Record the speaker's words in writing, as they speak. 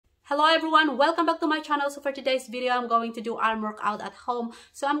Hello everyone, welcome back to my channel. So for today's video, I'm going to do arm workout at home.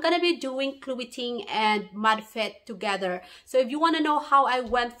 So I'm gonna be doing Chloe Ting and Madfit together. So if you want to know how I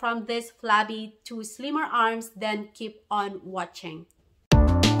went from this flabby to slimmer arms, then keep on watching.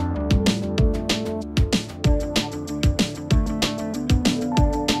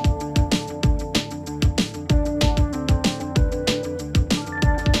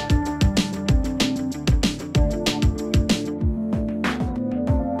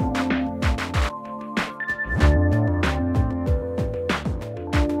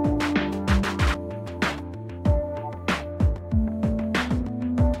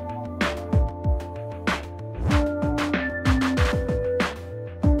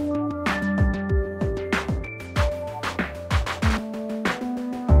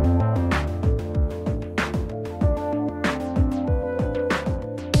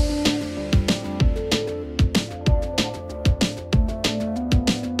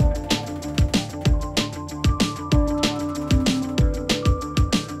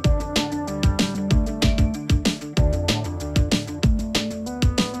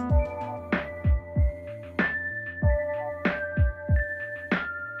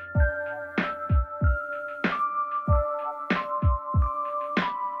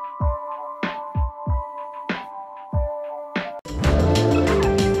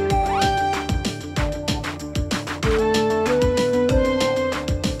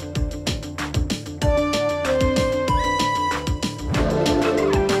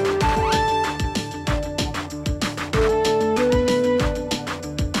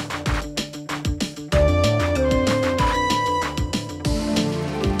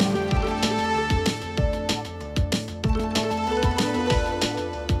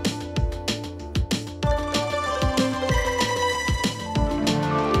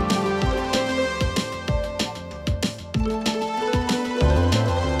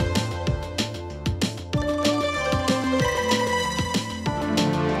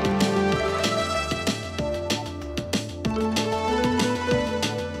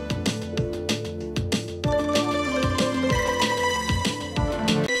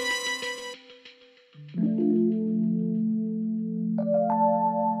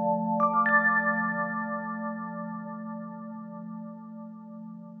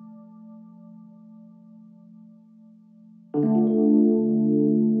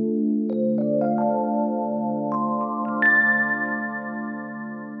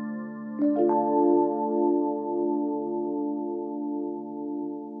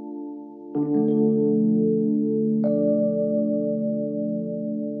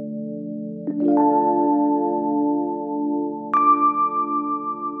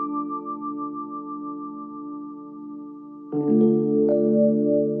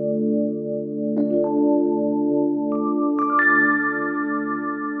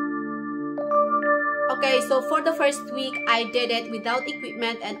 Okay, so for the first week, I did it without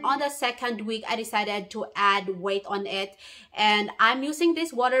equipment, and on the second week, I decided to add weight on it. And I'm using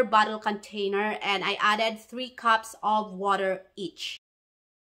this water bottle container, and I added 3 cups of water each.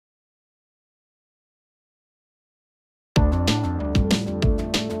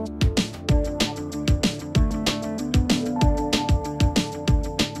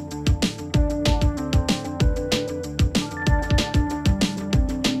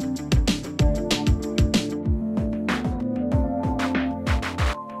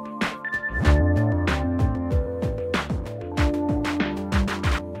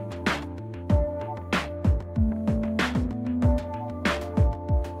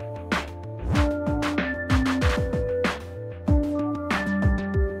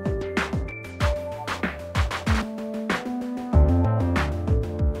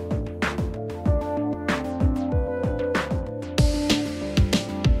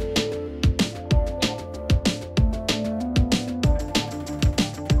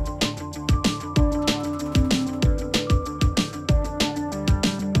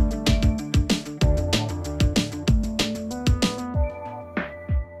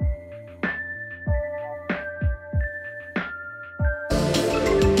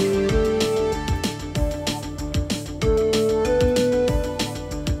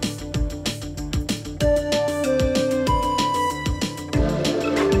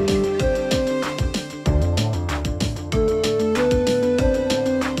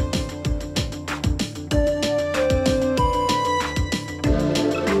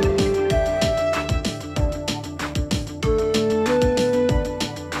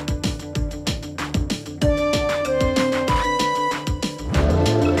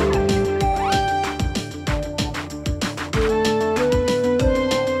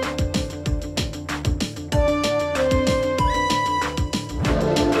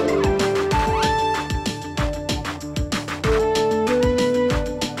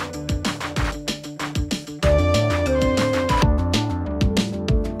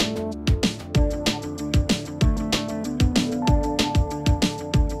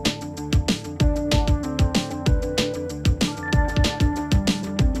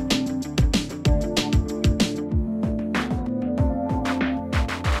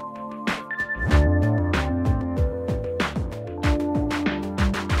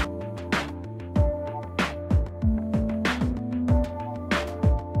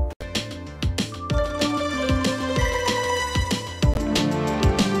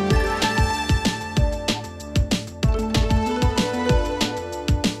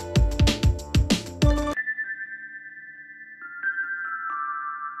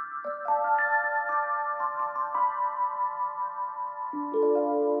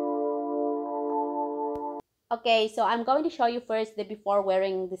 Okay, so I'm going to show you first the before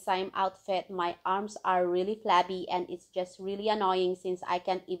wearing the same outfit. My arms are really flabby and it's just really annoying since I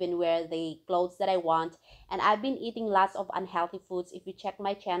can't even wear the clothes that I want. And I've been eating lots of unhealthy foods. If you check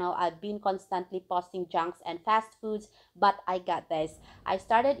my channel, I've been constantly posting junks and fast foods, but I got this. I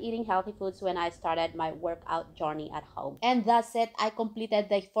started eating healthy foods when I started my workout journey at home. And that's it. I completed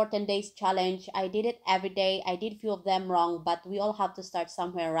the 14 days challenge. I did it every day. I did few of them wrong, but we all have to start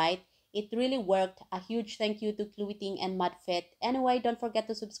somewhere, right? It really worked. A huge thank you to Chloe Ting and Madfit. Anyway, don't forget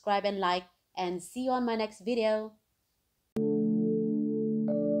to subscribe and like, and see you on my next video.